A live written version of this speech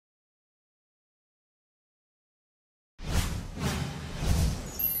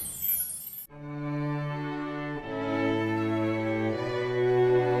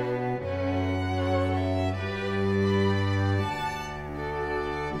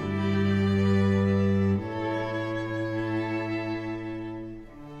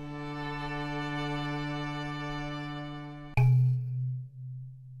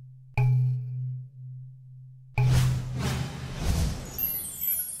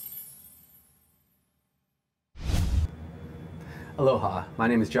Aloha, my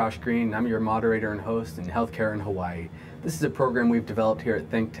name is Josh Green. I'm your moderator and host in Healthcare in Hawaii. This is a program we've developed here at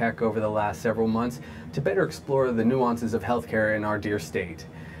ThinkTech over the last several months to better explore the nuances of healthcare in our dear state.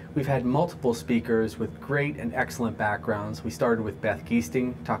 We've had multiple speakers with great and excellent backgrounds. We started with Beth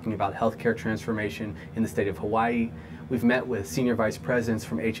Giesting talking about healthcare transformation in the state of Hawaii. We've met with senior vice presidents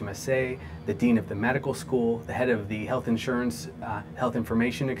from HMSA, the dean of the medical school, the head of the health insurance, health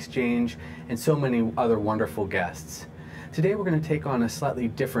information exchange, and so many other wonderful guests. Today we're going to take on a slightly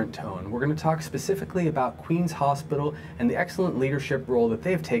different tone. We're going to talk specifically about Queens Hospital and the excellent leadership role that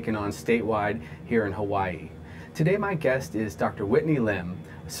they've taken on statewide here in Hawaii. Today my guest is Dr. Whitney Limm,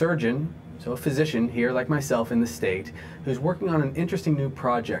 a surgeon, so a physician here like myself in the state, who's working on an interesting new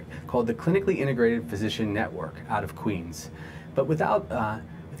project called the Clinically Integrated Physician Network out of Queens. But without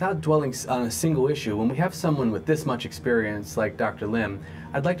dwelling on a single issue, when we have someone with this much experience like Dr. Limm,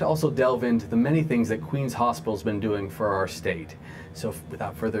 I'd like to also delve into the many things that Queens Hospital's been doing for our state. So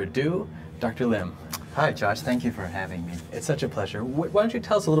without further ado, Dr. Limm. Hi, Josh. Thank you for having me. It's such a pleasure. Why don't you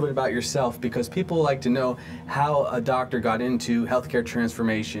tell us a little bit about yourself, because people like to know how a doctor got into healthcare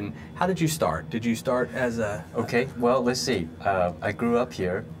transformation. How did you start? Did you start as a... Okay, well, let's see. I grew up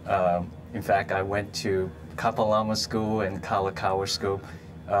here. In fact, I went to Kapalama School and Kalakaua School.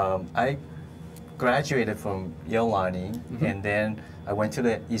 I graduated from Iolani, and then I went to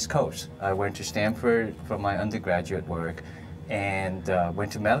the East Coast. I went to Stanford for my undergraduate work and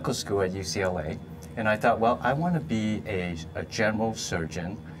went to medical school at UCLA. And I thought, well, I want to be a general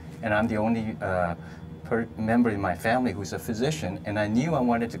surgeon, and I'm the only member in my family who's a physician, and I knew I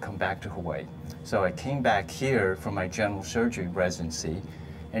wanted to come back to Hawaii. So I came back here for my general surgery residency,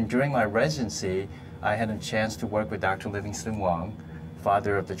 and during my residency, I had a chance to work with Dr. Livingston Wong,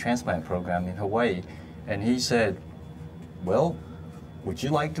 father of the transplant program in Hawaii, and he said, well, would you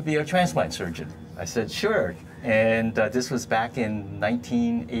like to be a transplant surgeon? I said, sure. And this was back in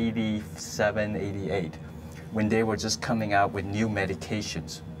 1987, 88, when they were just coming out with new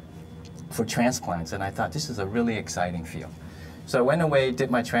medications for transplants. And I thought, this is a really exciting field. So I went away,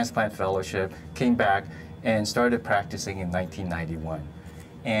 did my transplant fellowship, came back, and started practicing in 1991.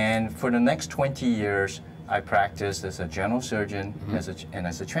 And for the next 20 years, I practiced as a general surgeon and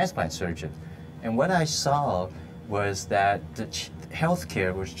as a transplant surgeon. And what I saw was that the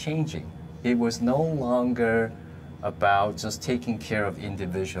healthcare was changing. It was no longer about just taking care of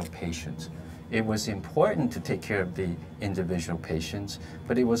individual patients. It was important to take care of the individual patients,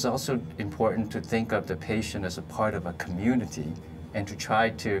 but it was also important to think of the patient as a part of a community and to try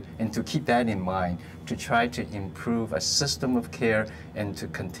to, and to keep that in mind, to try to improve a system of care and to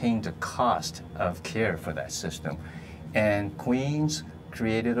contain the cost of care for that system. And Queens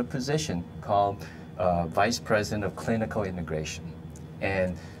created a position called Vice President of Clinical Integration.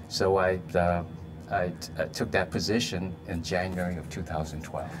 And so I took that position in January of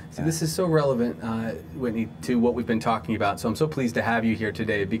 2012. So this is so relevant, Whitney, to what we've been talking about. So I'm so pleased to have you here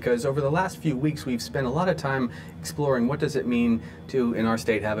today, because over the last few weeks we've spent a lot of time exploring what does it mean to, in our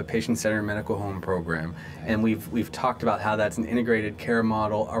state, have a patient-centered medical home program. And we've talked about how that's an integrated care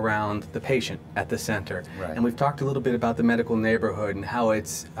model around the patient at the center. Right. And we've talked a little bit about the medical neighborhood and how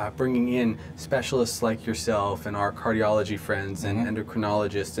it's bringing in specialists like yourself and our cardiology friends and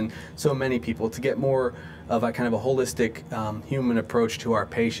endocrinologists and so many people to get more of a kind of a holistic human approach to our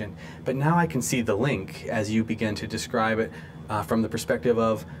patient. But now I can see the link as you begin to describe it from the perspective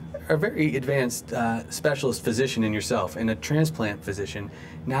of a very advanced specialist physician in yourself and a transplant physician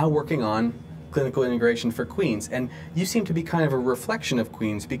now working on clinical integration for Queens. And you seem to be kind of a reflection of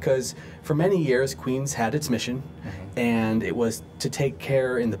Queens, because for many years Queens had its mission, and it was to take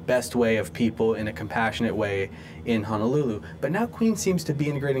care in the best way of people in a compassionate way in Honolulu. But now Queens seems to be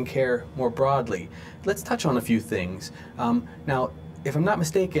integrating care more broadly. Let's touch on a few things. Now, if I'm not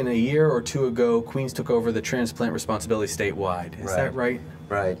mistaken, a year or two ago, Queens took over the transplant responsibility statewide. Is that right?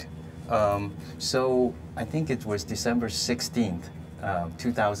 Right. So I think it was December 16th,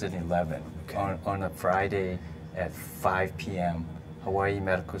 2011. On a Friday at 5 p.m., Hawaii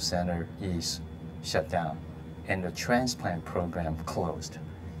Medical Center East shut down, and the transplant program closed.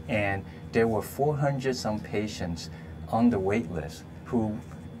 And there were 400-some patients on the wait list who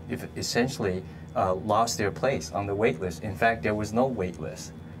essentially lost their place on the wait list. In fact, there was no wait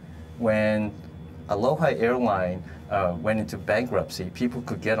list. When Aloha Airline went into bankruptcy, people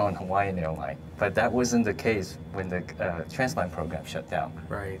could get on Hawaiian Airline, but that wasn't the case when the transplant program shut down.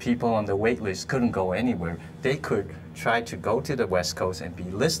 Right. People on the wait list couldn't go anywhere. They could try to go to the West Coast and be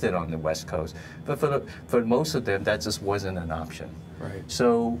listed on the West Coast, but for most of them, that just wasn't an option. Right.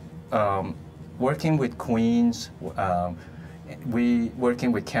 So working with Queens we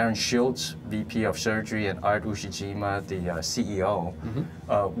working with Karen Schultz, VP of Surgery, and Art Ushijima, the CEO.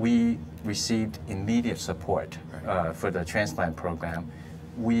 We received immediate support for the transplant program.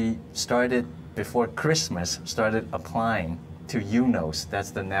 We started before Christmas, started applying to UNOS,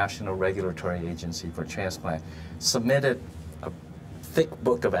 that's the National Regulatory Agency for Transplant, submitted a thick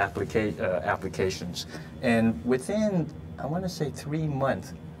book of applications, and within, I want to say 3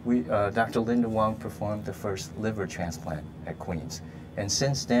 months, Dr. Linda Wong performed the first liver transplant at Queens. And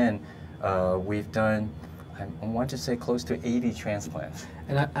since then, we've done, I want to say, close to 80 transplants.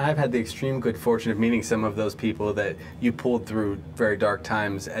 And I've had the extreme good fortune of meeting some of those people that you pulled through very dark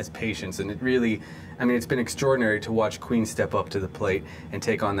times as patients. And it really, I mean, it's been extraordinary to watch Queens step up to the plate and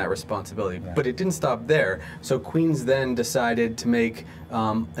take on that responsibility. Yeah. But it didn't stop there. So Queens then decided to make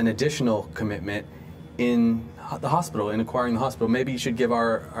an additional commitment in the hospital, in acquiring the hospital. Maybe you should give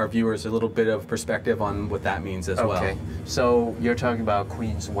our viewers a little bit of perspective on what that means as well. Okay, so you're talking about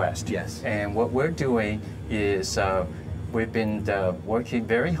Queens West. Yes. And what we're doing is we've been working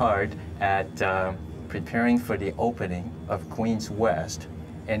very hard at preparing for the opening of Queens West.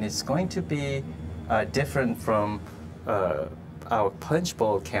 And it's going to be different from our Punch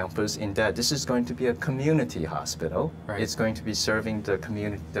Bowl campus in that this is going to be a community hospital. Right. It's going to be serving the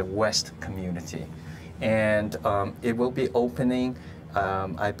community, the West community. And it will be opening,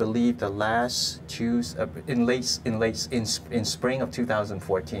 I believe, the last in spring of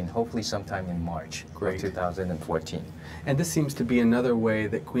 2014. Hopefully, sometime in March of 2014. And this seems to be another way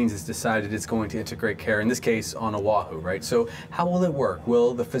that Queens has decided it's going to integrate care. In this case, on Oahu, right? So, how will it work?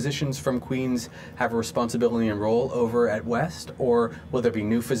 Will the physicians from Queens have a responsibility and role over at West, or will there be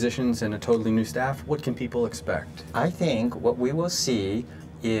new physicians and a totally new staff? What can people expect? I think what we will see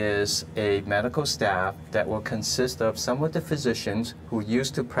is a medical staff that will consist of some of the physicians who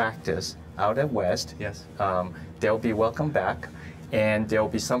used to practice out at West. Yes. They'll be welcome back, and there'll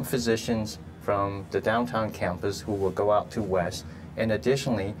be some physicians from the downtown campus who will go out to West. And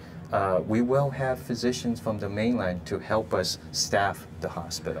additionally, we will have physicians from the mainland to help us staff the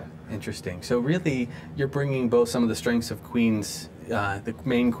hospital. Interesting. So really, you're bringing both some of the strengths of Queens, the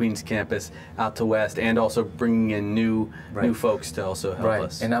main Queens campus, out to West, and also bringing in new folks to also help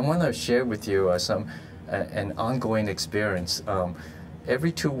us. And I want to share with you an ongoing experience.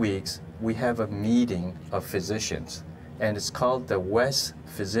 Every 2 weeks, we have a meeting of physicians, and it's called the West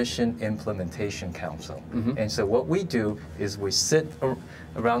Physician Implementation Council. And so what we do is we sit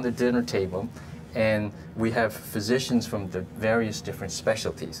around the dinner table, and we have physicians from the various different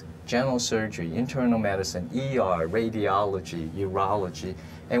specialties: general surgery, internal medicine, ER, radiology, urology.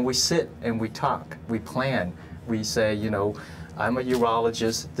 And we sit and we talk, we plan. We say, you know, I'm a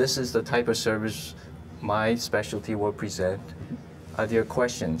urologist, this is the type of service my specialty will present. Are there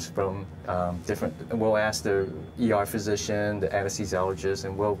questions from we'll ask the ER physician, the anesthesiologist,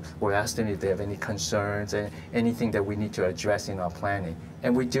 and we'll ask them if they have any concerns and anything that we need to address in our planning.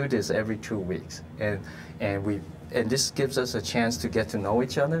 And we do this every 2 weeks. And this gives us a chance to get to know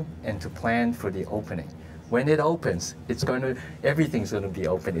each other and to plan for the opening. When it opens, everything's going to be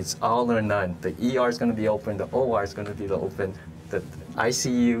open. It's all or none. The ER is going to be open, the OR is going to be open, the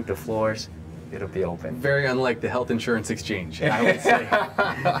ICU, the floors, it'll be open. Very unlike the health insurance exchange, I would say.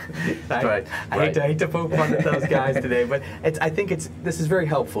 I hate to poke fun at those guys today, but I think this is very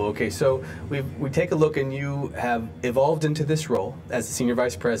helpful. Okay, so we take a look, and you have evolved into this role as the Senior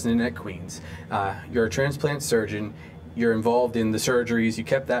Vice President at Queens. You're a transplant surgeon. You're involved in the surgeries, you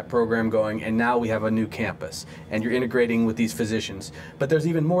kept that program going, and now we have a new campus, and you're integrating with these physicians. But there's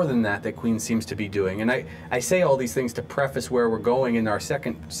even more than that Queens seems to be doing. And I say all these things to preface where we're going in our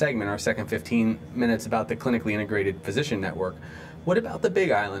second segment, our second 15 minutes about the clinically integrated physician network. What about the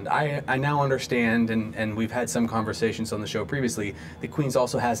Big Island? I now understand, and we've had some conversations on the show previously, that Queens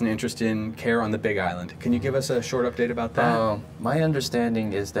also has an interest in care on the Big Island. Can you give us a short update about that? My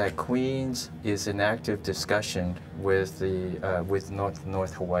understanding is that Queens is in active discussion with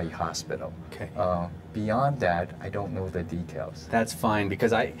North Hawaii Hospital. Okay. Beyond that, I don't know the details. That's fine,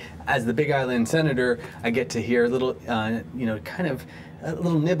 because as the Big Island senator, I get to hear little,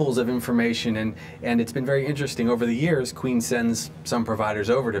 little nibbles of information, and it's been very interesting. Over the years, Queens sends some providers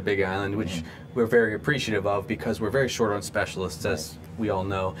over to Big Island, which we're very appreciative of, because we're very short on specialists, as we all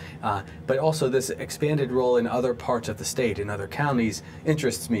know. But also this expanded role in other parts of the state, in other counties,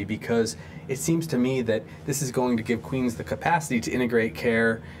 interests me, because it seems to me that this is going to give Queens the capacity to integrate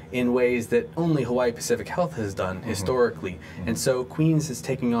care in ways that only Hawaii Pacific Health has done historically. And so Queens is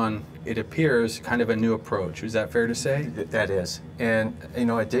taking on, it appears, kind of a new approach. Is that fair to say? That is. And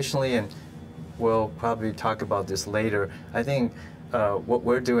additionally, and we'll probably talk about this later, I think what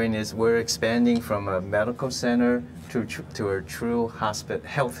we're doing is we're expanding from a medical center to a true hospital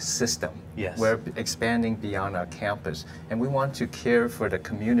health system. Yes. We're expanding beyond our campus, and we want to care for the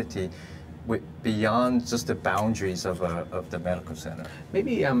community beyond just the boundaries of the medical center.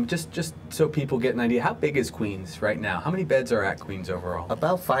 Maybe just so people get an idea, how big is Queens right now? How many beds are at Queens overall?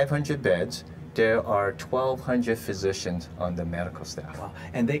 About 500 beds. There are 1,200 physicians on the medical staff. Wow.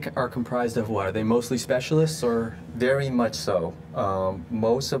 And they are comprised of what? Are they mostly specialists or? Very much so.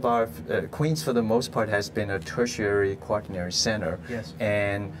 Most of our, Queens for the most part has been a tertiary quaternary center. Yes.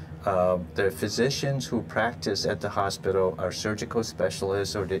 And the physicians who practice at the hospital are surgical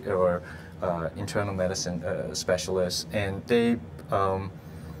specialists or internal medicine specialists. And they,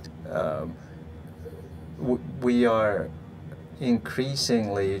 we are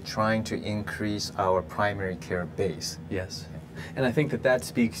increasingly trying to increase our primary care base. Yes. And I think that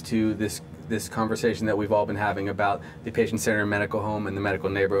speaks to this conversation that we've all been having about the patient-centered medical home and the medical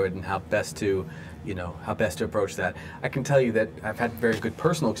neighborhood and how best to approach that. I can tell you that I've had very good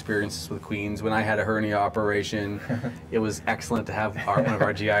personal experiences with Queens. When I had a hernia operation, it was excellent to have one of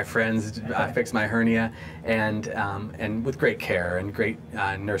our GI friends fix my hernia, and with great care and great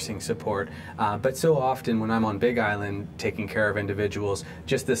nursing support. But so often when I'm on Big Island taking care of individuals,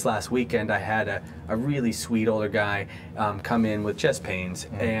 just this last weekend I had a really sweet older guy come in with chest pains,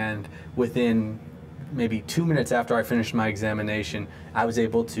 and within maybe 2 minutes after I finished my examination, I was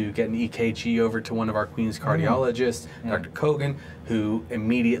able to get an EKG over to one of our Queens cardiologists, Dr. Kogan, who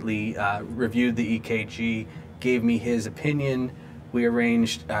immediately reviewed the EKG, gave me his opinion. We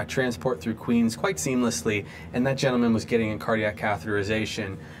arranged transport through Queens quite seamlessly, and that gentleman was getting a cardiac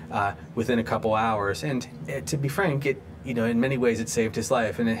catheterization within a couple hours. And to be frank, in many ways it saved his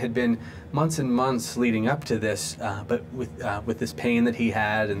life, and it had been months and months leading up to this, but with this pain that he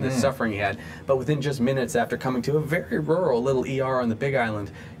had and this suffering he had. But within just minutes after coming to a very rural little ER on the Big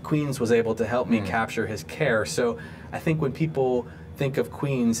Island, Queens was able to help me capture his care. So I think when people think of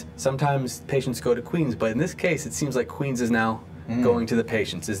Queens, sometimes patients go to Queens, but in this case it seems like Queens is now going to the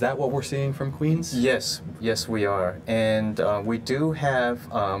patients. Is that what we're seeing from Queens? Yes, yes we are. And we do have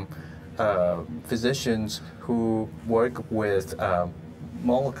physicians who work with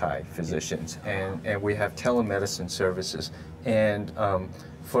Molokai physicians, and we have telemedicine services. And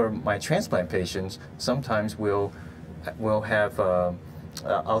for my transplant patients, sometimes we'll have,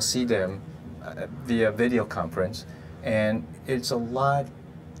 I'll see them via video conference, and it's a lot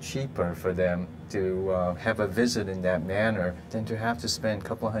cheaper for them to have a visit in that manner than to have to spend a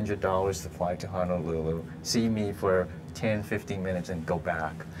couple $100 to fly to Honolulu, see me for 10, 15 minutes and go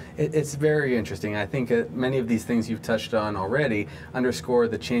back. It's very interesting. I think many of these things you've touched on already underscore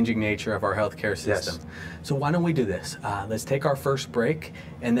the changing nature of our healthcare system. Yes. So why don't we do this? Let's take our first break,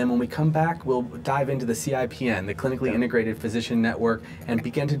 and then when we come back, we'll dive into the CIPN, the Clinically Integrated Physician Network, and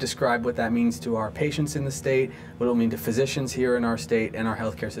begin to describe what that means to our patients in the state, what it'll mean to physicians here in our state, and our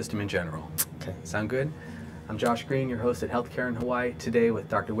healthcare system in general. Okay. Sound good? I'm Josh Green, your host at Healthcare in Hawaii, today with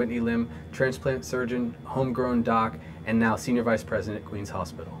Dr. Whitney Limm, transplant surgeon, homegrown doc, and now Senior Vice President at Queens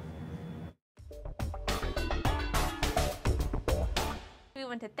Hospital. We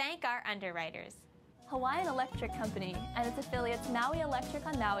want to thank our underwriters. Hawaiian Electric Company and its affiliates Maui Electric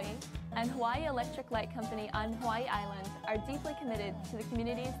on Maui and Hawaii Electric Light Company on Hawaii Island are deeply committed to the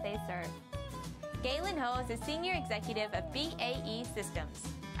communities they serve. Galen Ho is a senior executive of BAE Systems,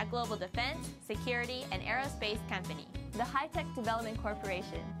 a global defense, security, and aerospace company. The High Tech Development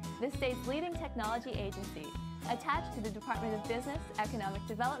Corporation, the state's leading technology agency, attached to the Department of Business, Economic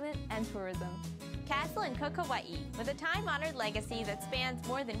Development, and Tourism. Castle and Cook Hawaii, with a time-honored legacy that spans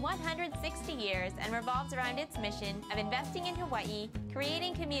more than 160 years and revolves around its mission of investing in Hawaii,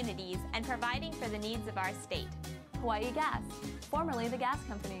 creating communities, and providing for the needs of our state. Hawaii Gas, formerly the Gas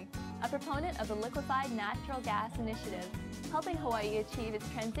Company, a proponent of the Liquefied Natural Gas Initiative, helping Hawaii achieve its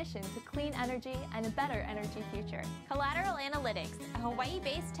transition to clean energy and a better energy future. Collateral Analytics, a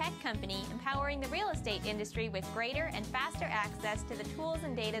Hawaii-based tech company empowering the real estate industry with greater and faster access to the tools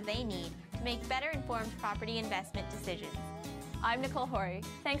and data they need to make better informed property investment decisions. I'm Nicole Horry.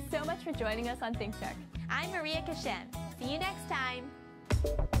 Thanks so much for joining us on ThinkTech. I'm Maria Kashem. See you next time.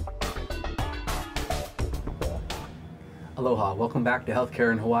 Aloha, welcome back to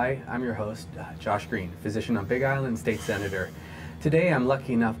Healthcare in Hawaii. I'm your host, Josh Green, physician on Big Island, state senator. Today I'm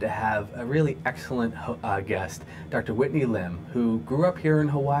lucky enough to have a really excellent guest, Dr. Whitney Limm, who grew up here in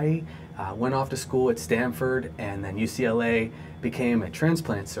Hawaii, went off to school at Stanford and then UCLA, became a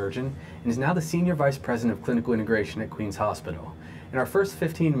transplant surgeon, and is now the Senior Vice President of Clinical Integration at Queens Hospital. In our first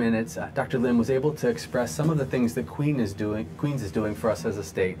 15 minutes, Dr. Limm was able to express some of the things that Queens is doing for us as a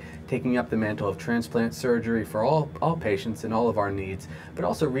state, taking up the mantle of transplant surgery for all patients and all of our needs, but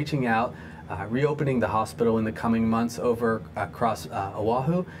also reaching out, reopening the hospital in the coming months across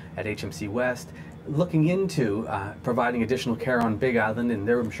Oahu at HMC West, looking into providing additional care on Big Island, and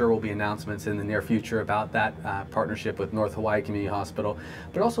there I'm sure will be announcements in the near future about that partnership with North Hawaii Community Hospital,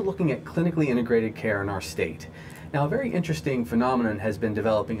 but also looking at clinically integrated care in our state. Now, a very interesting phenomenon has been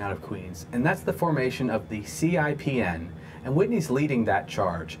developing out of Queens, and that's the formation of the CIPN, and Whitney's leading that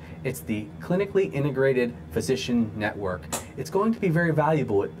charge. It's the Clinically Integrated Physician Network. It's going to be very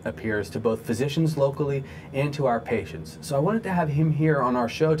valuable, it appears, to both physicians locally and to our patients. So I wanted to have him here on our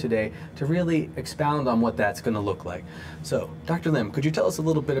show today to really expound on what that's going to look like. So, Dr. Limm, could you tell us a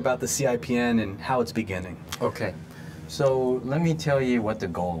little bit about the CIPN and how it's beginning? Okay, so let me tell you what the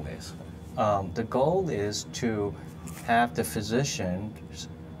goal is. The goal is to have the physicians,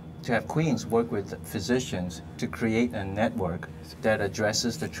 to have Queens work with physicians to create a network that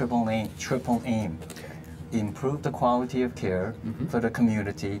addresses the triple aim. Improve the quality of care for the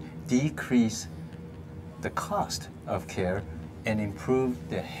community, decrease the cost of care, and improve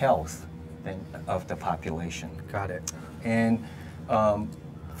the health of the population. Got it. And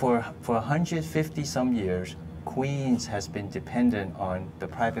for 150 some years, Queens has been dependent on the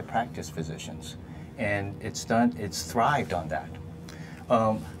private practice physicians, and it's thrived on that.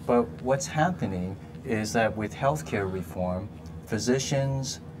 But what's happening is that with healthcare reform,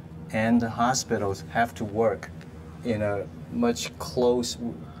 physicians and the hospitals have to work in a much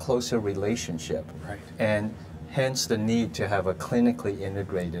closer relationship, right, and hence the need to have a clinically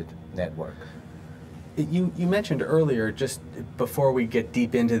integrated network. You mentioned earlier, just before we get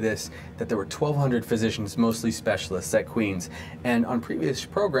deep into this, that there were 1,200 physicians, mostly specialists at Queens. And on previous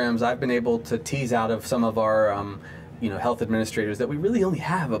programs, I've been able to tease out of some of our health administrators that we really only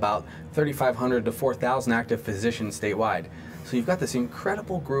have about 3,500 to 4,000 active physicians statewide. So you've got this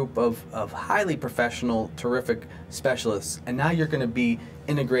incredible group of highly professional, terrific specialists, and now you're going to be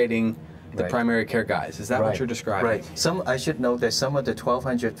integrating the primary care guys. Is that what you're describing? Right. I should note that some of the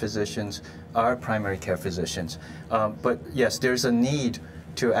 1,200 physicians are primary care physicians. But yes, there's a need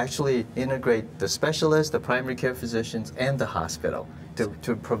to actually integrate the specialists, the primary care physicians, and the hospital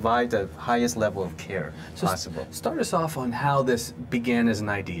to provide the highest level of care possible. Start us off on how this began as an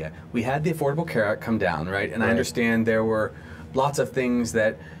idea. We had the Affordable Care Act come down, right? And I understand there were lots of things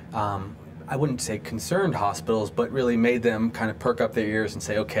that I wouldn't say concerned hospitals, but really made them kind of perk up their ears and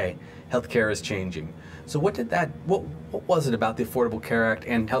say, okay, healthcare is changing. So what was it about the Affordable Care Act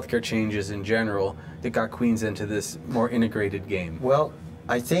and healthcare changes in general that got Queens into this more integrated game? Well,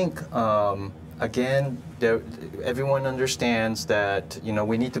 I think, again, everyone understands that,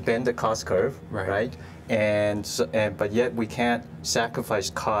 we need to bend the cost curve, right? But yet we can't sacrifice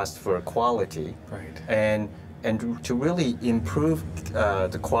cost for quality. Right. And to really improve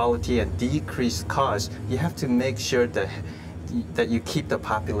the quality and decrease cost, you have to make sure that you keep the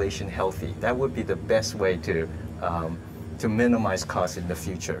population healthy. That would be the best way to minimize costs in the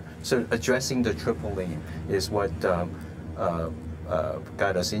future. So addressing the triple aim is what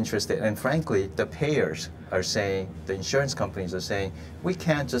got us interested. And frankly, the payers are saying, the insurance companies are saying, we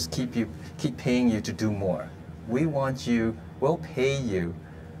can't just keep paying you to do more. We'll pay you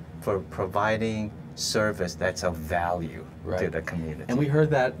for providing service that's of value to the community. And we heard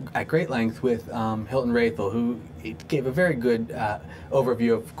that at great length with Hilton Rathel, who gave a very good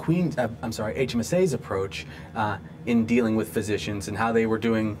overview of HMSA's approach in dealing with physicians and how they were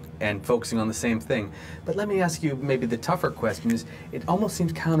doing and focusing on the same thing. But let me ask you maybe the tougher question is, it almost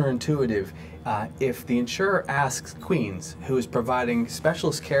seems counterintuitive if the insurer asks Queens, who is providing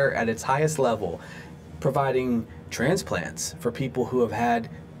specialist care at its highest level, providing transplants for people who have had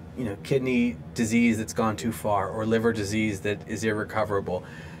kidney disease that's gone too far or liver disease that is irrecoverable,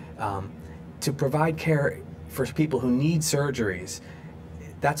 to provide care for people who need surgeries.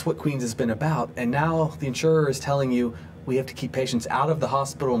 That's what Queens has been about. And now the insurer is telling you, we have to keep patients out of the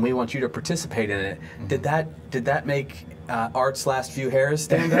hospital and we want you to participate in it. Mm-hmm. Did that make Art's last few hairs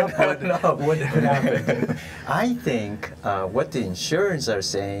stand up? What happened? I think what the insurers are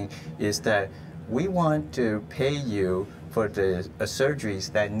saying is that we want to pay you for the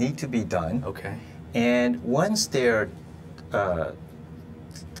surgeries that need to be done. Okay. And once they're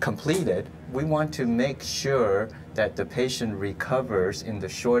completed, we want to make sure that the patient recovers in the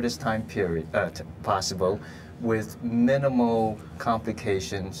shortest time period possible, with minimal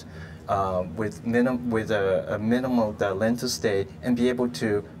complications, with a minimal length of stay, and be able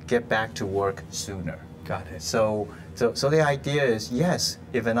to get back to work sooner. Got it. So the idea is, yes,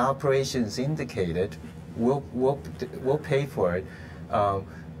 if an operation is indicated, we'll pay for it,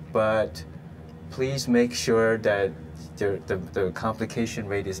 But please make sure that the complication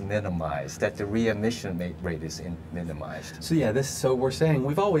rate is minimized, that the readmission rate is minimized. So yeah, so we're saying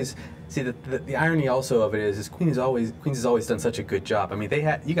we've always see that the irony also of it is Queens has always done such a good job. I mean,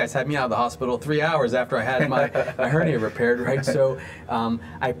 you guys had me out of the hospital 3 hours after I had my hernia repaired, right? So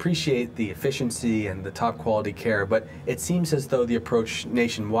I appreciate the efficiency and the top quality care, but it seems as though the approach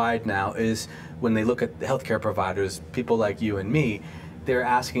nationwide now is when they look at the healthcare providers, people like you and me, they're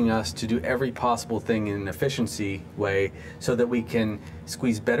asking us to do every possible thing in an efficiency way so that we can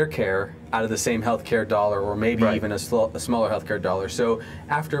squeeze better care out of the same healthcare dollar, or maybe even a smaller healthcare dollar. So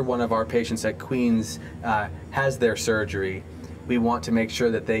after one of our patients at Queens has their surgery, we want to make sure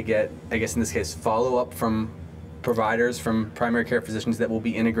that they get, I guess in this case, follow-up from providers, from primary care physicians that will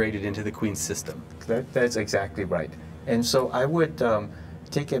be integrated into the Queens system. That's exactly right. And so I would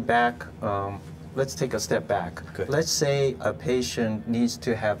take it back. Let's take a step back. Good. Let's say a patient needs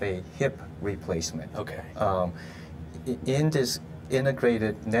to have a hip replacement. Okay. In this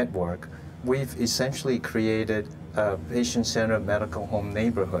integrated network, we've essentially created a patient-centered medical home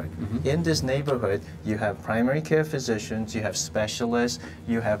neighborhood. In this neighborhood, you have primary care physicians, you have specialists,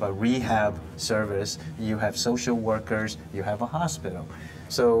 you have a rehab service, you have social workers, you have a hospital.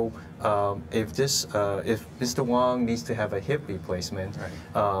 So if Mr. Wong needs to have a hip replacement,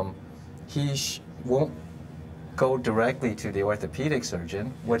 he won't go directly to the orthopedic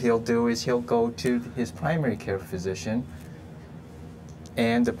surgeon. What he'll do is he'll go to his primary care physician,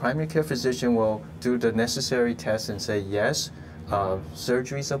 and the primary care physician will do the necessary tests and say, yes,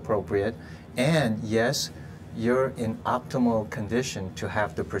 surgery is appropriate, and yes, you're in optimal condition to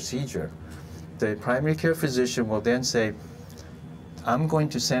have the procedure. The primary care physician will then say, I'm going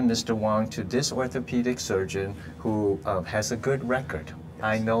to send Mr. Wong to this orthopedic surgeon who has a good record.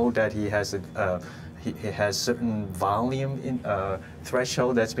 I know that he has certain volume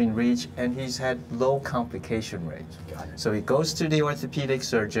threshold that's been reached, and he's had low complication rates. So he goes to the orthopedic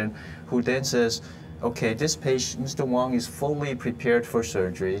surgeon, who then says, okay, this patient, Mr. Wong, is fully prepared for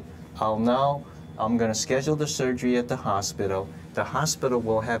surgery. I'm going to schedule the surgery at the hospital. The hospital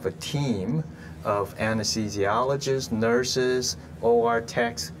will have a team of anesthesiologists, nurses, OR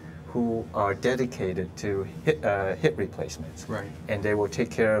techs, who are dedicated to hip replacements. And they will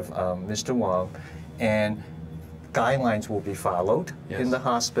take care of Mr. Wong, and guidelines will be followed in the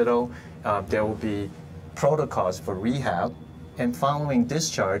hospital. There will be protocols for rehab, and following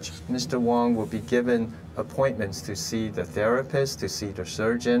discharge, Mr. Wong will be given appointments to see the therapist, to see the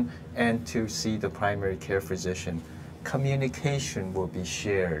surgeon, and to see the primary care physician. Communication will be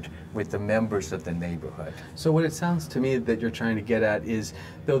shared with the members of the neighborhood. So what it sounds to me that you're trying to get at is,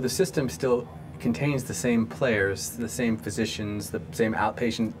 though the system still contains the same players, the same physicians, the same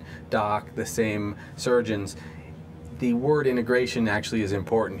outpatient doc, the same surgeons, the word integration actually is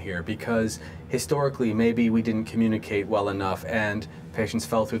important here, because historically maybe we didn't communicate well enough and patients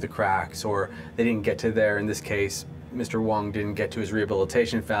fell through the cracks, or they didn't get to in this case, Mr. Wong didn't get to his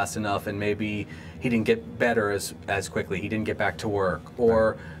rehabilitation fast enough, and maybe he didn't get better as quickly. He didn't get back to work,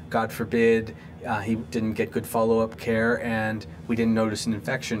 or God forbid, he didn't get good follow-up care, and we didn't notice an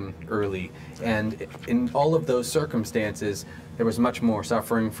infection early. And in all of those circumstances, there was much more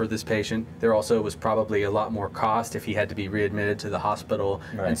suffering for this patient. There also was probably a lot more cost if he had to be readmitted to the hospital,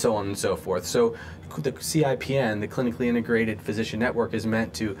 and so on and so forth. So the CIPN, the Clinically Integrated Physician Network, is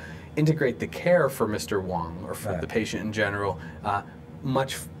meant to integrate the care for Mr. Wong, or for the patient in general,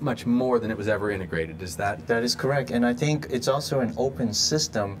 much more than it was ever integrated. Is that? That is correct. And I think it's also an open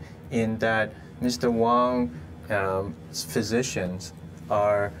system in that Mr. Wong's physicians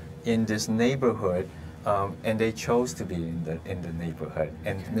are in this neighborhood, and they chose to be in the neighborhood.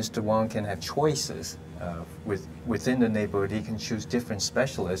 And Mr. Wong can have choices within the neighborhood. He can choose different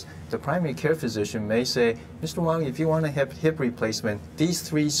specialists. The primary care physician may say, Mr. Wong, if you want a hip replacement, these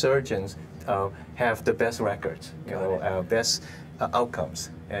 3 surgeons have the best records, best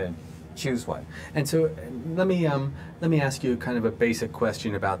outcomes, and choose one. And so let me ask you kind of a basic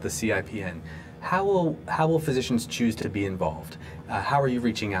question about the CIPN. How will physicians choose to be involved? How are you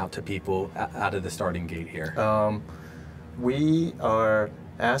reaching out to people out of the starting gate here? We are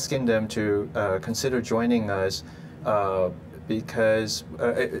asking them to consider joining us and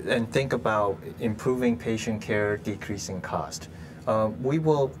think about improving patient care, decreasing cost. They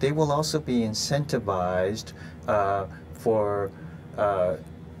will also be incentivized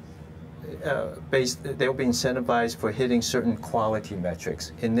they'll be incentivized for hitting certain quality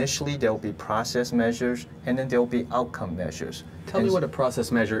metrics. Initially, there'll be process measures, and then there'll be outcome measures. Tell me what a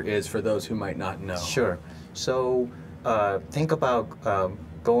process measure is for those who might not know. Sure. So think about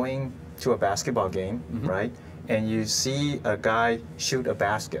going to a basketball game, right? and you see a guy shoot a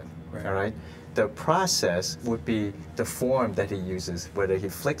basket, all right? The process would be the form that he uses, whether he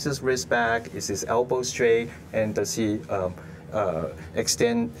flicks his wrist back, is his elbow straight, and does he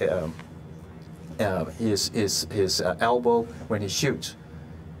extend his elbow when he shoots.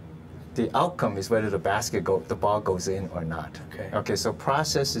 The outcome is whether the ball goes in or not. Okay, so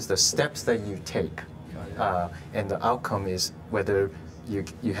process is the steps that you take, and the outcome is whether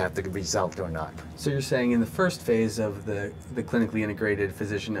you have the result or not. So you're saying in the first phase of the clinically integrated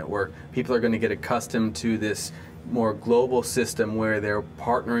physician network, people are going to get accustomed to this more global system where they're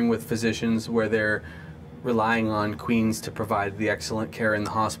partnering with physicians, where they're relying on Queens to provide the excellent care in the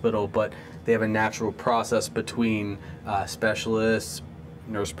hospital, but they have a natural process between specialists,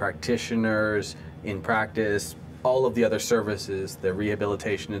 nurse practitioners, in practice, all of the other services, the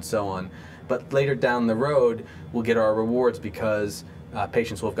rehabilitation and so on. But later down the road, we'll get our rewards because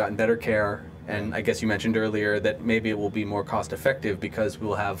patients will have gotten better care, and I guess you mentioned earlier that maybe it will be more cost effective because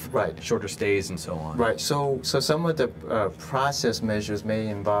we'll have shorter stays and so on. Right, so some of the process measures may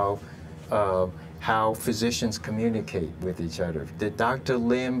involve how physicians communicate with each other. Did Dr.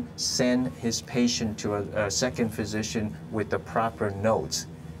 Limm send his patient to a second physician with the proper notes,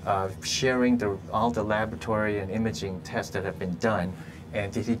 sharing all the laboratory and imaging tests that have been done,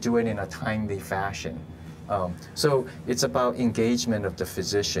 and did he do it in a timely fashion? So it's about engagement of the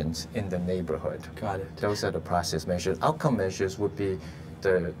physicians in the neighborhood. Got it. Those are the process measures. Outcome measures would be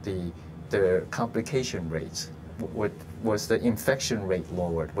the complication rates. Was the infection rate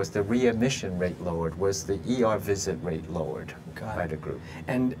lowered? Was the readmission rate lowered? Was the ER visit rate lowered by the group?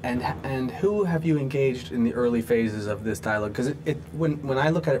 And who have you engaged in the early phases of this dialogue? Because when I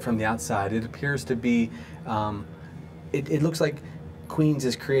look at it from the outside, it appears to be, it looks like Queens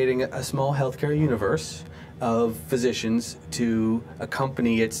is creating a small healthcare universe of physicians to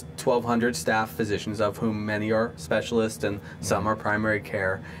accompany its 1,200 staff physicians, of whom many are specialists and some are primary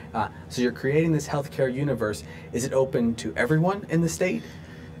care. So you're creating this healthcare universe. Is it open to everyone in the state?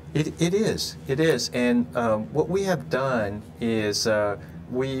 It is. And what we have done is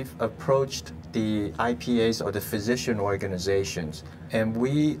we've approached the IPAs, or the physician organizations, and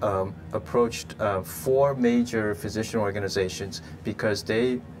we approached 4 major physician organizations because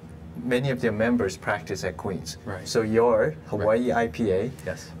many of their members practice at Queens. Right. So your Hawaii IPA,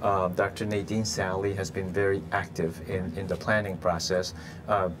 yes. Dr. Nadine Sally has been very active in the planning process.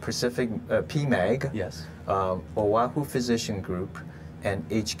 Pacific PMAG, yes. Oahu Physician Group, and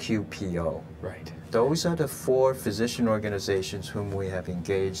HQPO. Right. Those are the 4 physician organizations whom we have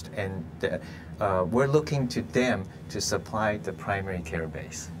engaged, and we're looking to them to supply the primary care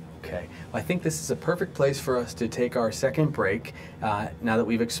base. Okay, well, I think this is a perfect place for us to take our second break now that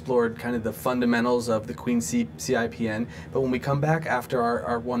we've explored kind of the fundamentals of the Queens CIPN. But when we come back after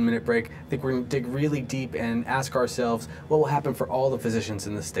our 1-minute break, I think we're going to dig really deep and ask ourselves what will happen for all the physicians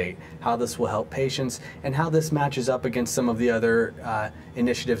in the state, how this will help patients, and how this matches up against some of the other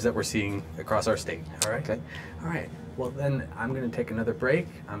initiatives that we're seeing across our state. All right? Okay. All right. Well, then I'm going to take another break.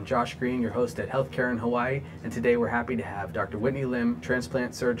 I'm Josh Green, your host at Healthcare in Hawaii, and today we're happy to have Dr. Whitney Limm,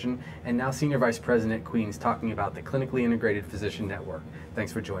 transplant surgeon and now Senior Vice President at Queens, talking about the Clinically Integrated Physician Network.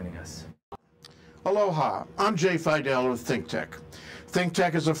 Thanks for joining us. Aloha, I'm Jay Fidel of ThinkTech.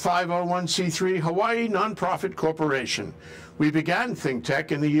 ThinkTech is a 501c3 Hawaii nonprofit corporation. We began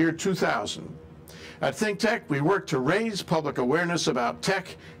ThinkTech in the year 2000. At ThinkTech, we work to raise public awareness about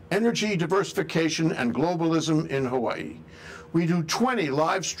tech, energy diversification, and globalism in Hawaii. We do 20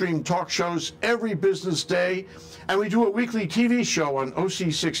 live stream talk shows every business day, and we do a weekly TV show on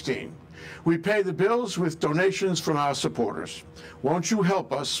OC16. We pay the bills with donations from our supporters. Won't you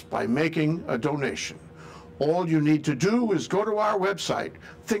help us by making a donation? All you need to do is go to our website,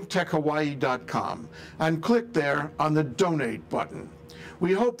 thinktechhawaii.com, and click there on the Donate button.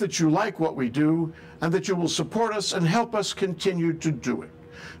 We hope that you like what we do and that you will support us and help us continue to do it.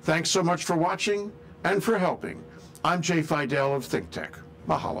 Thanks so much for watching and for helping. I'm Jay Fidel of ThinkTech.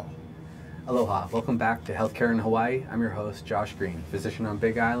 Mahalo. Aloha. Welcome back to Healthcare in Hawaii. I'm your host, Josh Green, physician on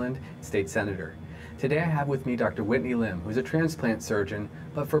Big Island, state senator. Today I have with me Dr. Whitney Limm, who's a transplant surgeon,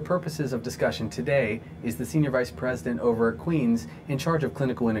 but for purposes of discussion today is the Senior Vice President over at Queens in charge of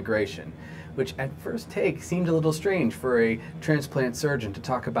clinical integration, which at first take seemed a little strange for a transplant surgeon to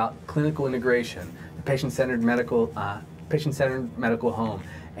talk about clinical integration, the patient-centered medical home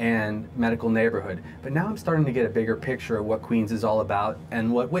and medical neighborhood. But now I'm starting to get a bigger picture of what Queens is all about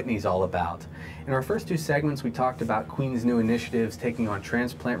and what Whitney's all about. In our first 2 segments, we talked about Queens' new initiatives taking on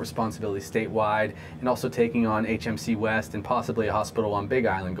transplant responsibility statewide and also taking on HMC West and possibly a hospital on Big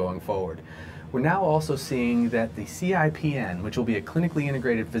Island going forward. We're now also seeing that the CIPN, which will be a clinically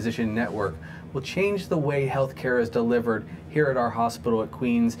integrated physician network, will change the way healthcare is delivered here at our hospital at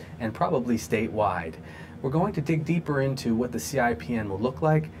Queens and probably statewide. We're going to dig deeper into what the CIPN will look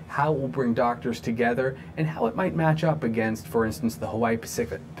like, how it will bring doctors together, and how it might match up against, for instance, the Hawaii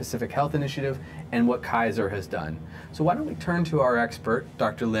Pacific Health Initiative and what Kaiser has done. So why don't we turn to our expert,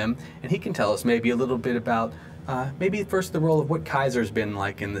 Dr. Limm, and he can tell us maybe a little bit about maybe first the role of what Kaiser's been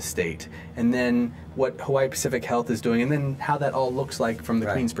like in the state, and then what Hawaii Pacific Health is doing, and then how that all looks like from the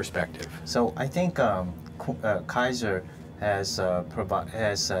Queen's perspective. So I think Kaiser has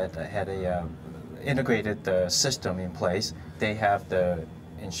had a integrated system in place. They have the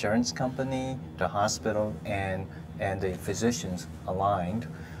insurance company, the hospital, and the physicians aligned.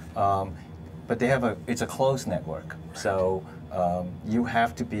 But they have it's a closed network. So you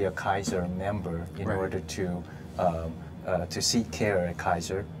have to be a Kaiser member in order to seek care at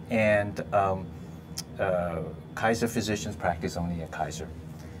Kaiser. And Kaiser physicians practice only at Kaiser.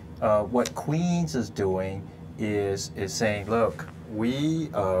 What Queens is doing is saying, look, we're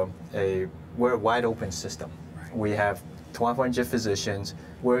a wide open system. We have 1,200 physicians.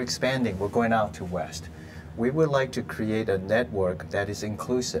 We're expanding. We're going out to West. We would like to create a network that is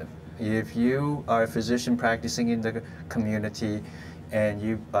inclusive. If you are a physician practicing in the community and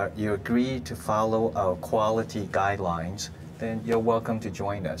you agree to follow our quality guidelines, then you're welcome to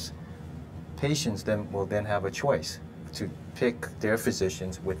join us. Patients will then have a choice to pick their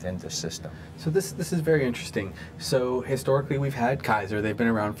physicians within the system. So this is very interesting. So historically we've had Kaiser. They've been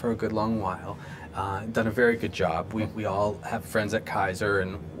around for a good long while, done a very good job. We all have friends at Kaiser,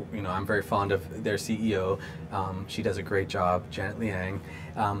 and I'm very fond of their CEO. She does a great job, Janet Liang.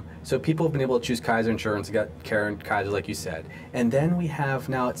 So people have been able to choose Kaiser Insurance, got care in Kaiser like you said. And then we have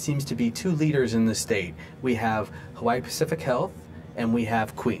now, it seems to be two leaders in the state. We have Hawaii Pacific Health, and we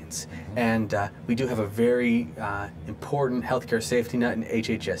have Queens. And we do have a very important healthcare safety net in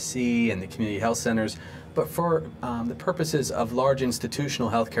HHSC and the community health centers. But for the purposes of large institutional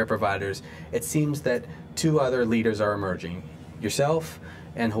healthcare providers, it seems that two other leaders are emerging, yourself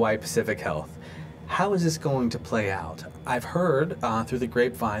and Hawaii Pacific Health. How is this going to play out? I've heard through the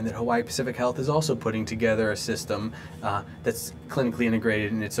grapevine that Hawaii Pacific Health is also putting together a system that's clinically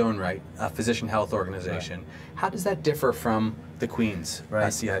integrated in its own right, a physician health organization. Right. How does that differ from the Queens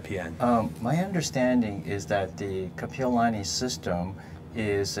CIPN? My understanding is that the Kapiolani system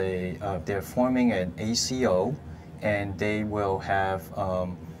is they're forming an ACO, and they will have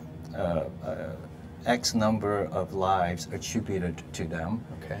X number of lives attributed to them.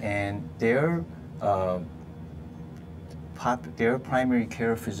 Okay. And their primary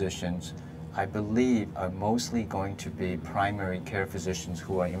care physicians, I believe, are mostly going to be primary care physicians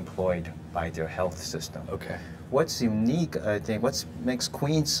who are employed by their health system. Okay. What's unique, I think, what makes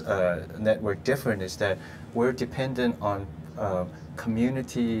Queen's network different is that we're dependent on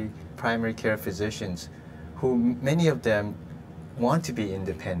community primary care physicians who, many of them, want to be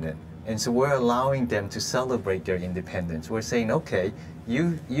independent. And so we're allowing them to celebrate their independence. We're saying, okay,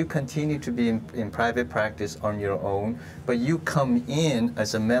 you continue to be in private practice on your own, but you come in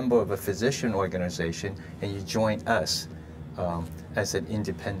as a member of a physician organization and you join us as an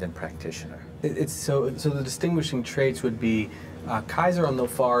independent practitioner. So the distinguishing traits would be Kaiser on the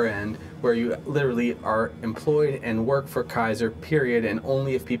far end, where you literally are employed and work for Kaiser, period, and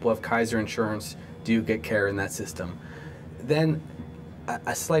only if people have Kaiser insurance do you get care in that system. Then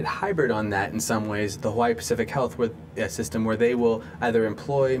a slight hybrid on that in some ways, the Hawaii Pacific Health system, where they will either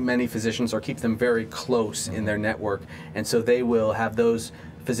employ many physicians or keep them very close in their network, and so they will have those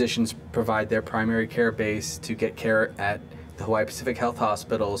physicians provide their primary care base to get care at the Hawaii Pacific Health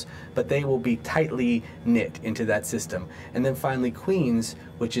hospitals, but they will be tightly knit into that system. And then finally Queens,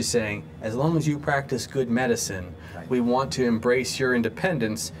 which is saying, as long as you practice good medicine, we want to embrace your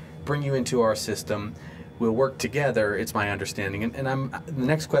independence, bring you into our system. We'll work together, it's my understanding. And the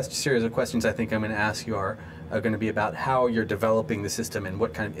next series of questions I think I'm going to ask you are going to be about how you're developing the system and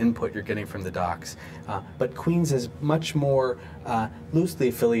what kind of input you're getting from the docs. But Queens is much more loosely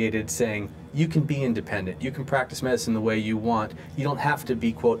affiliated, saying you can be independent, you can practice medicine the way you want, you don't have to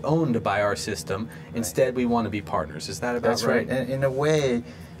be, quote, owned by our system. Instead, we want to be partners. Is that about That's right? And in a way,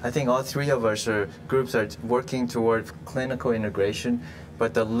 I think all three of us groups are working toward clinical integration,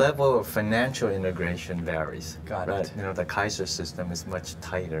 but the level of financial integration varies. Got it. The Kaiser system is much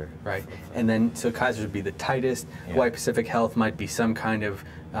tighter. Right. And then, so Kaiser would be the tightest. Yeah. Hawaii Pacific Health might be some kind of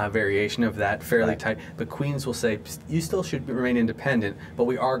variation of that, fairly tight. But Queens will say, you still should remain independent, but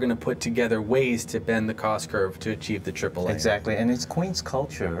we are going to put together ways to bend the cost curve to achieve the AAA. Exactly. And it's Queens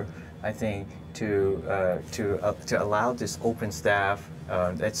culture, I think, to allow this open staff.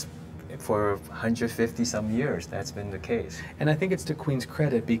 for 150 some years, that's been the case. And I think it's to Queen's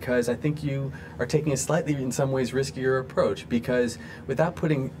credit, because I think you are taking a slightly, in some ways, riskier approach, because without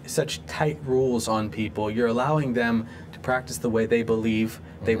putting such tight rules on people, you're allowing them to practice the way they believe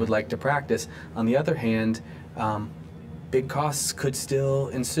they would like to practice. On the other hand, big costs could still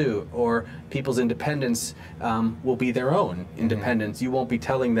ensue, or people's independence will be their own independence. You won't be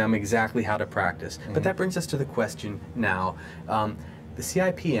telling them exactly how to practice. But that brings us to the question now. The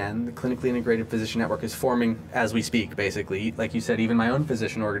CIPN, the Clinically Integrated Physician Network, is forming as we speak, basically. Like you said, even my own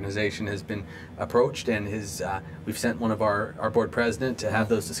physician organization has been approached, and we've sent one of our board president to have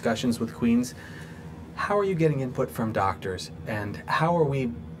those discussions with Queens. How are you getting input from doctors, and how are we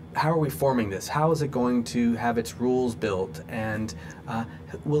forming this? How is it going to have its rules built, and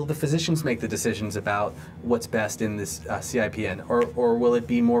will the physicians make the decisions about what's best in this CIPN, or will it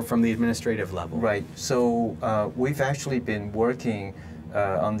be more from the administrative level? Right. So we've actually been working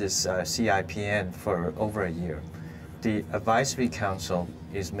on this CIPN for over a year. The advisory council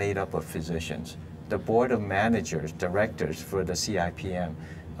is made up of physicians. The board of managers, directors for the CIPN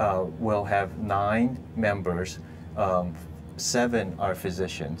will have 9 members. 7 are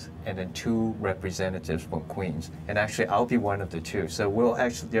physicians, and then 2 representatives from Queens. And actually, I'll be one of the 2. So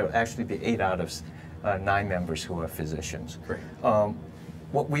there'll actually be 8 out of 9 members who are physicians. Great.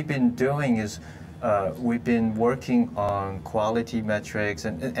 What we've been doing is we've been working on quality metrics,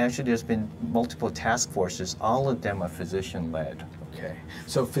 and actually there's been multiple task forces. All of them are physician-led. Okay,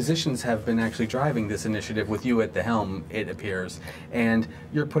 so physicians have been actually driving this initiative with you at the helm, it appears, and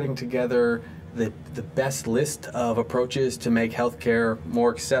you're putting together the best list of approaches to make healthcare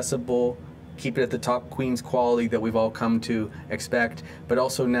more accessible, keep it at the top Queens quality that we've all come to expect, but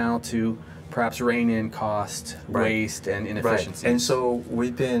also now to perhaps rein in cost, waste, and inefficiency. Right. And so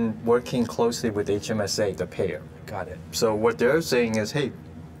we've been working closely with HMSA, the payer. Got it. So what they're saying is, hey,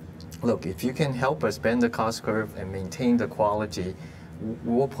 look, if you can help us bend the cost curve and maintain the quality,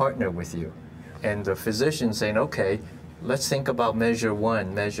 we'll partner with you. And the physician saying, okay, let's think about measure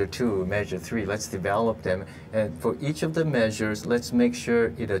 1, measure 2, measure 3. Let's develop them. And for each of the measures, let's make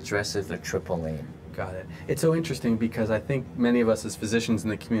sure it addresses the triple aim. Got it. It's so interesting, because I think many of us as physicians in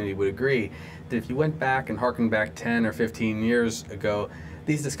the community would agree that if you went back and harkened back 10 or 15 years ago,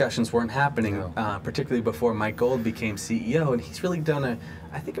 these discussions weren't happening, particularly before Mike Gold became CEO. And he's really done,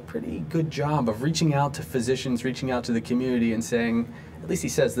 I think, a pretty good job of reaching out to physicians, reaching out to the community and saying, at least he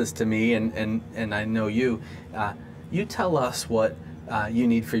says this to me, and I know you, you tell us what you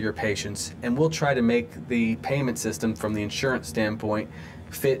need for your patients, and we'll try to make the payment system from the insurance standpoint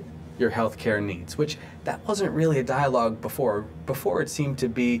fit your healthcare needs, which that wasn't really a dialogue before. Before, it seemed to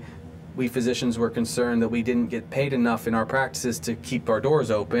be we physicians were concerned that we didn't get paid enough in our practices to keep our doors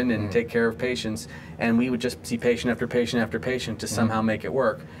open and take care of patients, and we would just see patient after patient after patient to somehow make it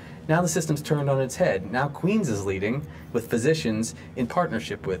work. Now the system's turned on its head. Now Queens is leading with physicians in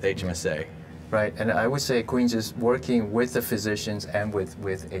partnership with HMSA. Right, and I would say Queens is working with the physicians and with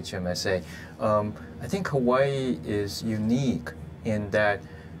HMSA. I think Hawaii is unique in that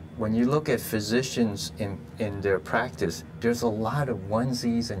when you look at physicians in their practice, there's a lot of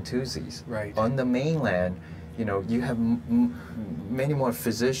onesies and twosies. Right. On the mainland, you know, you have many more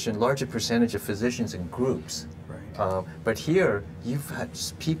larger percentage of physicians in groups. Right. But here, you've had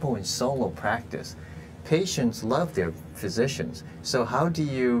people in solo practice. Patients love their physicians. So how do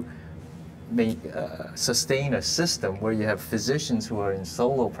you sustain a system where you have physicians who are in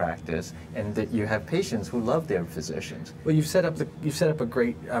solo practice and that you have patients who love their physicians? Well, you've set up a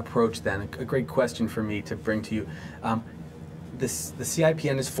great approach then, a great question for me to bring to you. The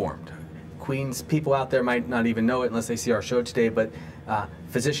CIPN is formed. Queens people out there might not even know it unless they see our show today, but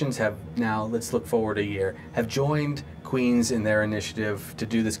physicians have now, let's look forward a year, have joined Queens in their initiative to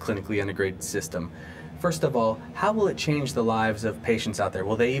do this clinically integrated system. First of all, how will it change the lives of patients out there?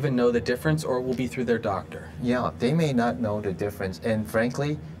 Will they even know the difference, or will it be through their doctor? Yeah, they may not know the difference, and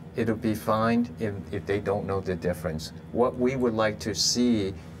frankly, it'll be fine if they don't know the difference. What we would like to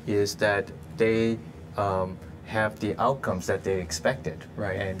see is that they have the outcomes that they expected,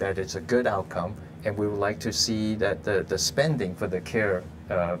 right, and that it's a good outcome, and we would like to see that the spending for the care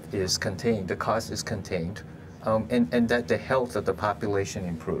is contained, the cost is contained, and that the health of the population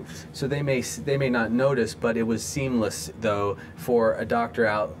improves. So they may not notice, but it was seamless, though, for a doctor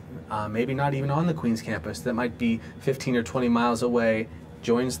out, maybe not even on the Queens campus, that might be 15 or 20 miles away,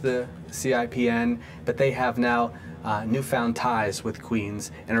 joins the CIPN, but they have now newfound ties with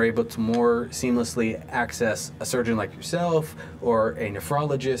Queens and are able to more seamlessly access a surgeon like yourself or a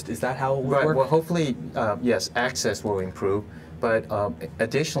nephrologist. Is that how it would work? Well, hopefully, yes, access will improve, but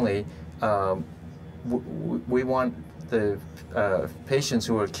additionally, we want the patients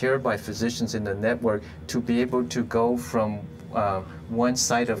who are cared by physicians in the network to be able to go from one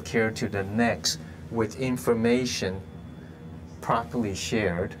site of care to the next with information properly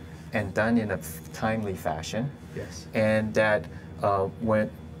shared and done in a timely fashion. Yes. And that when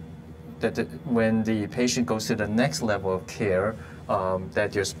the patient goes to the next level of care,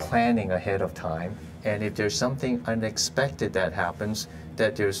 that there's planning ahead of time, and if there's something unexpected that happens,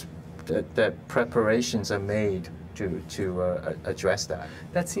 that that preparations are made to address that.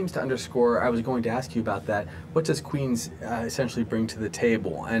 That seems to underscore, I was going to ask you about that, what does Queens essentially bring to the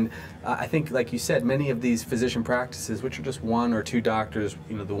table? And I think, like you said, many of these physician practices, which are just one or two doctors,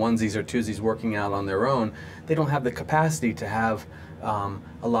 you know, the onesies or twosies working out on their own, they don't have the capacity to have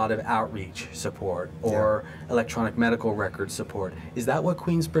a lot of outreach support or electronic medical record support. Is that what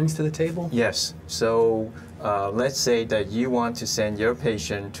Queens brings to the table? Yes. So let's say that you want to send your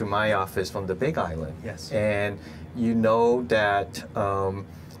patient to my office from the Big Island. Yes. And you know that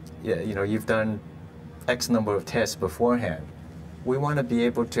you've done X number of tests beforehand. We want to be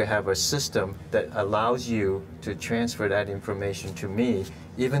able to have a system that allows you to transfer that information to me,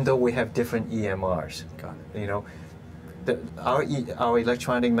 even though we have different EMRs. Got it. You know, our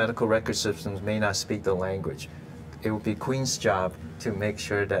electronic medical record systems may not speak the language. It would be Queen's job to make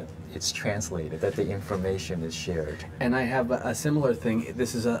sure that it's translated, that the information is shared. And I have a similar thing.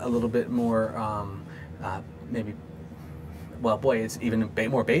 This is a little bit more maybe, well, boy, it's even a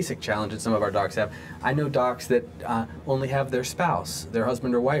more basic challenge that some of our docs have. I know docs that only have their spouse, their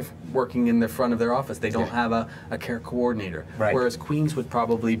husband or wife, working in the front of their office. They don't have a care coordinator. Right. Whereas Queens would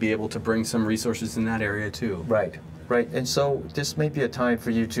probably be able to bring some resources in that area too. Right. Right. And so this may be a time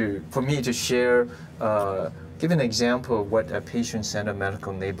for me to share, give an example of what a patient-centered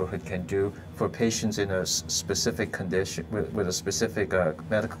medical neighborhood can do for patients in a specific condition, with a specific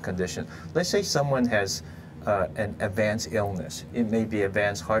medical condition. Let's say someone has an advanced illness. It may be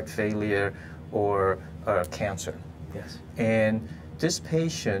advanced heart failure or cancer. Yes. And this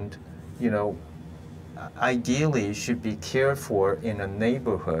patient, you know, ideally should be cared for in a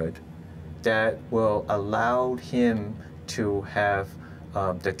neighborhood that will allow him to have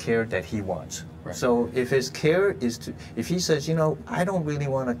the care that he wants. Right. So if his care is if he says, you know, I don't really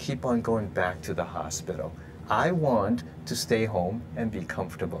want to keep on going back to the hospital, I want to stay home and be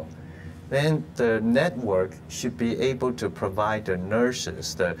comfortable, then the network should be able to provide the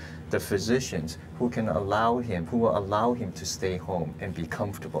nurses, the physicians who will allow him to stay home and be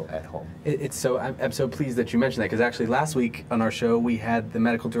comfortable at home. I'm so pleased that you mentioned that, because actually last week on our show we had the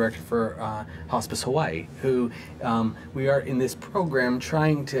medical director for Hospice Hawaii, who we are in this program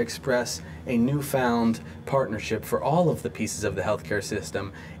trying to express a newfound partnership for all of the pieces of the healthcare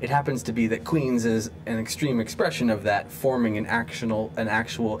system. It happens to be that Queens is an extreme expression of that, forming an actual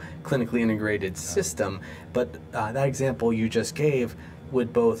clinically integrated system. But that example you just gave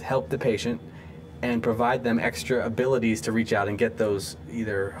would both help the patient and provide them extra abilities to reach out and get those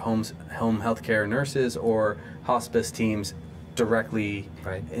either home healthcare nurses or hospice teams directly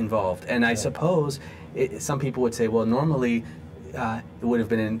involved. And I suppose some people would say, well, normally it would have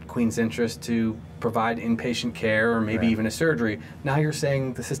been in Queen's interest to provide inpatient care or maybe even a surgery. Now you're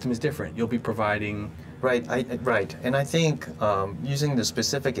saying the system is different. You'll be providing... Right, and I think using the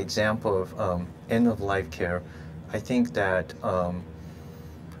specific example of end-of-life care, I think that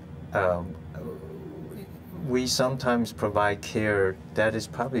we sometimes provide care that is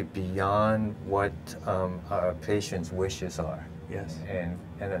probably beyond what our patients' wishes are. Yes. And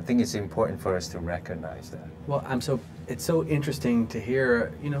I think it's important for us to recognize that. Well, it's so interesting to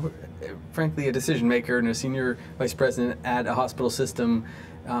hear, you know, frankly, a decision maker and a senior vice president at a hospital system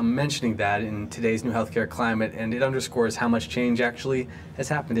mentioning that in today's new healthcare climate, and it underscores how much change actually has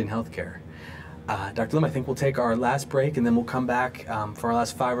happened in healthcare. Dr. Limm, I think we'll take our last break and then we'll come back for our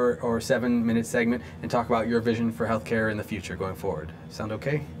last 5 or 7 minute segment and talk about your vision for healthcare in the future going forward. Sound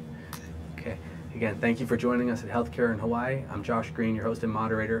okay? Okay. Again, thank you for joining us at Healthcare in Hawaii. I'm Josh Green, your host and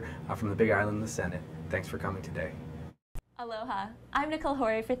moderator from the Big Island in the Senate. Thanks for coming today. Aloha. I'm Nicole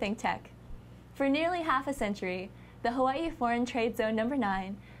Horry for ThinkTech. For nearly half a century, the Hawaii Foreign Trade Zone No.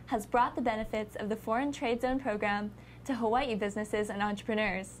 9 has brought the benefits of the Foreign Trade Zone program to Hawaii businesses and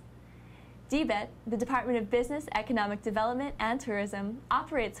entrepreneurs. DBET, the Department of Business, Economic Development, and Tourism,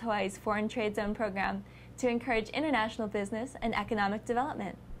 operates Hawaii's Foreign Trade Zone program to encourage international business and economic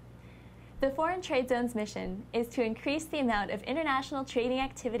development. The Foreign Trade Zone's mission is to increase the amount of international trading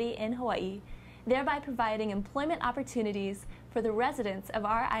activity in Hawaii, thereby providing employment opportunities for the residents of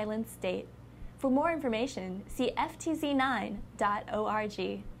our island state. For more information, see ftz9.org.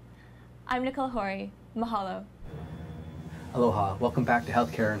 I'm Nicole Horry. Mahalo. Aloha. Welcome back to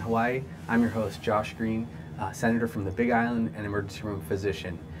Healthcare in Hawaii. I'm your host, Josh Green. senator from the Big Island and emergency room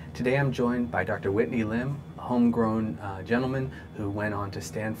physician. Today I'm joined by Dr. Whitney Limm, a homegrown gentleman who went on to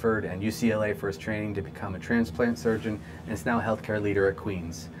Stanford and UCLA for his training to become a transplant surgeon and is now a healthcare leader at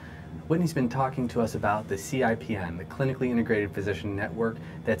Queens. Whitney's been talking to us about the CIPN, the Clinically Integrated Physician Network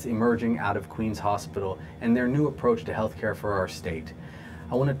that's emerging out of Queens Hospital, and their new approach to healthcare for our state.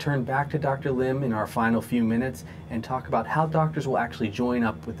 I want to turn back to Dr. Limm in our final few minutes and talk about how doctors will actually join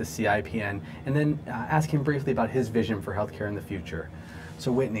up with the CIPN, and then ask him briefly about his vision for healthcare in the future.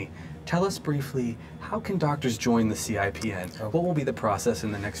 So Whitney, tell us briefly, how can doctors join the CIPN? What will be the process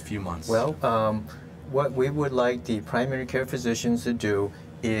in the next few months? Well, what we would like the primary care physicians to do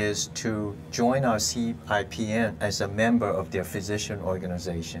is to join our CIPN as a member of their physician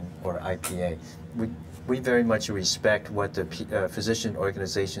organization, or IPA. We very much respect what the physician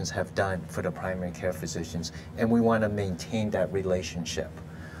organizations have done for the primary care physicians, and we want to maintain that relationship.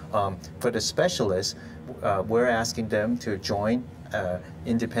 For the specialists, we're asking them to join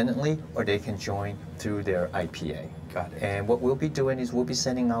independently, or they can join through their IPA. Got it. And what we'll be doing is we'll be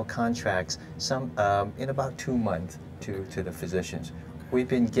sending out contracts in about 2 months to the physicians. We've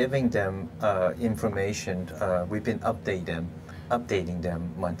been giving them information, we've been updating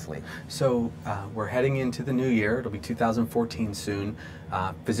them monthly. So we're heading into the new year. It'll be 2014 soon.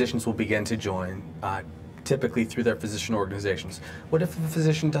 Physicians will begin to join, typically through their physician organizations. What if a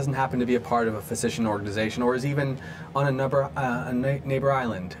physician doesn't happen to be a part of a physician organization, or is even on a neighbor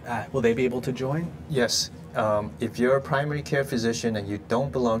island? Will they be able to join? Yes. If you're a primary care physician and you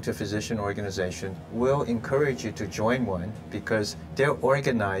don't belong to a physician organization, we'll encourage you to join one, because they're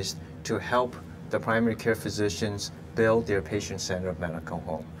organized to help the primary care physicians build their patient-centered medical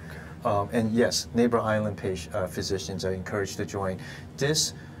home. And yes, neighbor island physicians are encouraged to join.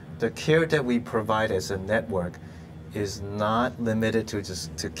 The care that we provide as a network is not limited to just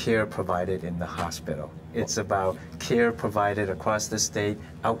care provided in the hospital. It's about care provided across the state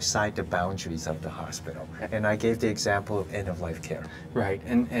outside the boundaries of the hospital. And I gave the example of end-of-life care. Right,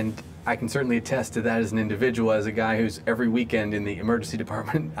 and I can certainly attest to that as an individual, as a guy who's every weekend in the emergency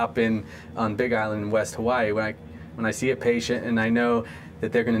department up on Big Island in West Hawaii. When I see a patient and I know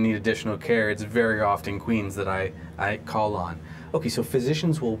that they're going to need additional care, it's very often Queens that I call on. Okay, so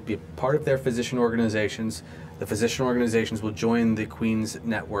physicians will be part of their physician organizations. The physician organizations will join the Queens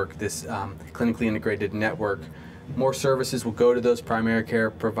network, this clinically integrated network. More services will go to those primary care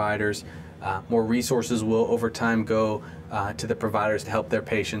providers. More resources will over time go to the providers to help their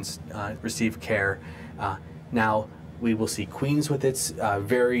patients receive care. Now, we will see Queens with its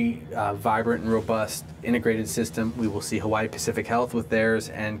very vibrant and robust integrated system. We will see Hawaii Pacific Health with theirs,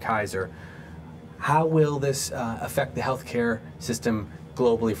 and Kaiser. How will this affect the healthcare system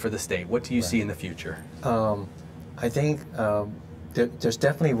globally for the state? What do you see in the future? I think there's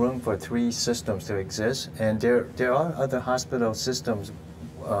definitely room for 3 systems to exist, and there are other hospital systems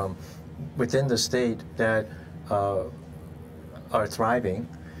within the state that are thriving.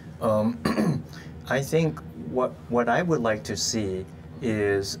 I think what I would like to see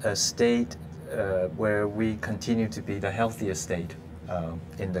is a state where we continue to be the healthiest state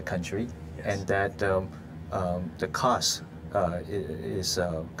in the country, yes, and that the cost is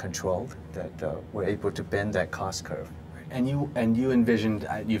controlled, that we're able to bend that cost curve. And you envisioned,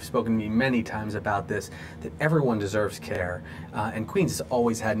 you've spoken to me many times about this, that everyone deserves care, and Queens has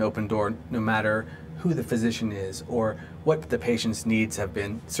always had an open door, no matter who the physician is or what the patient's needs have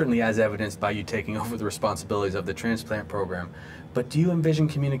been, certainly as evidenced by you taking over the responsibilities of the transplant program. But do you envision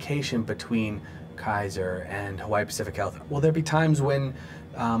communication between Kaiser and Hawaii Pacific Health? Will there be times when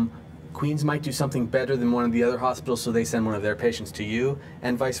Queens might do something better than one of the other hospitals, so they send one of their patients to you,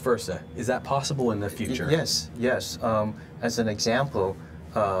 and vice versa? Is that possible in the future? Yes, yes. As an example,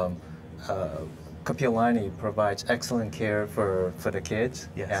 Kapiolani provides excellent care for the kids,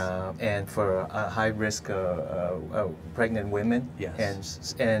 yes, and for high-risk pregnant women,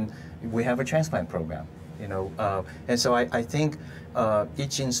 yes, and we have a transplant program, and so I think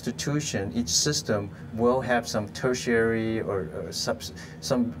each institution, each system will have some tertiary or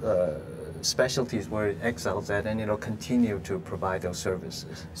some specialties where it excels at, and it'll continue to provide those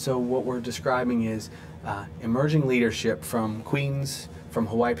services. So what we're describing is emerging leadership from Queens, from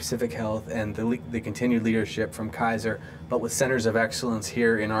Hawaii Pacific Health, and the continued leadership from Kaiser, but with centers of excellence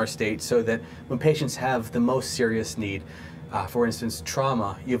here in our state, so that when patients have the most serious need, for instance,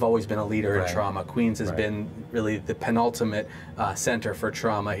 trauma, you've always been a leader in trauma. Queens has been really the penultimate center for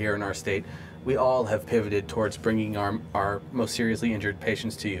trauma here in our state. We all have pivoted towards bringing our most seriously injured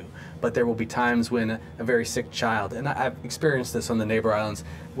patients to you. But there will be times when a very sick child, and I've experienced this on the neighbor islands,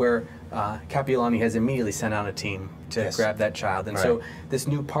 where Kapiolani has immediately sent out a team to grab that child. And so this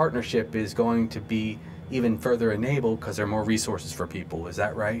new partnership is going to be even further enabled because there are more resources for people. Is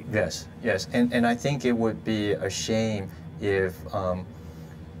that right? Yes, yes, and I think it would be a shame if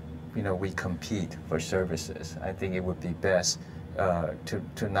we compete for services. I think it would be best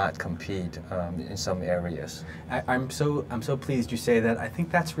to not compete in some areas. I'm so pleased you say that. I think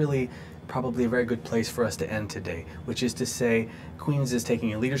that's really probably a very good place for us to end today, which is to say Queens is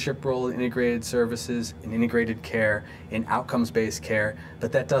taking a leadership role in integrated services, in integrated care, in outcomes-based care,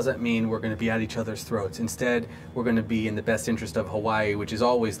 but that doesn't mean we're going to be at each other's throats. Instead, we're going to be in the best interest of Hawaii, which is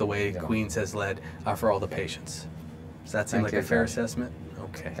always the way Queens has led for all the patients. Does that seem like a fair assessment?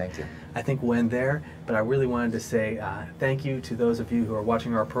 Okay. Thank you. I think we'll end there, but I really wanted to say thank you to those of you who are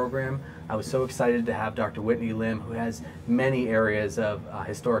watching our program. I was so excited to have Dr. Whitney Limm, who has many areas of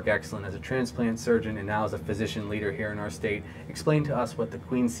historic excellence as a transplant surgeon and now as a physician leader here in our state, explain to us what the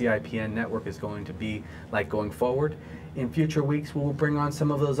Queens CIPN network is going to be like going forward. In future weeks, we will bring on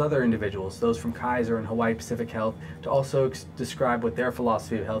some of those other individuals, those from Kaiser and Hawaii Pacific Health, to also describe what their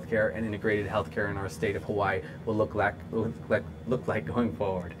philosophy of healthcare and integrated healthcare in our state of Hawaii will look like going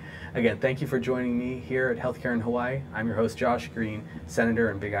forward. Again, thank you for joining me here at Healthcare in Hawaii. I'm your host, Josh Green,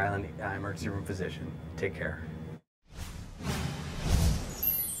 Senator and Big Island Emergency Room Physician. Take care.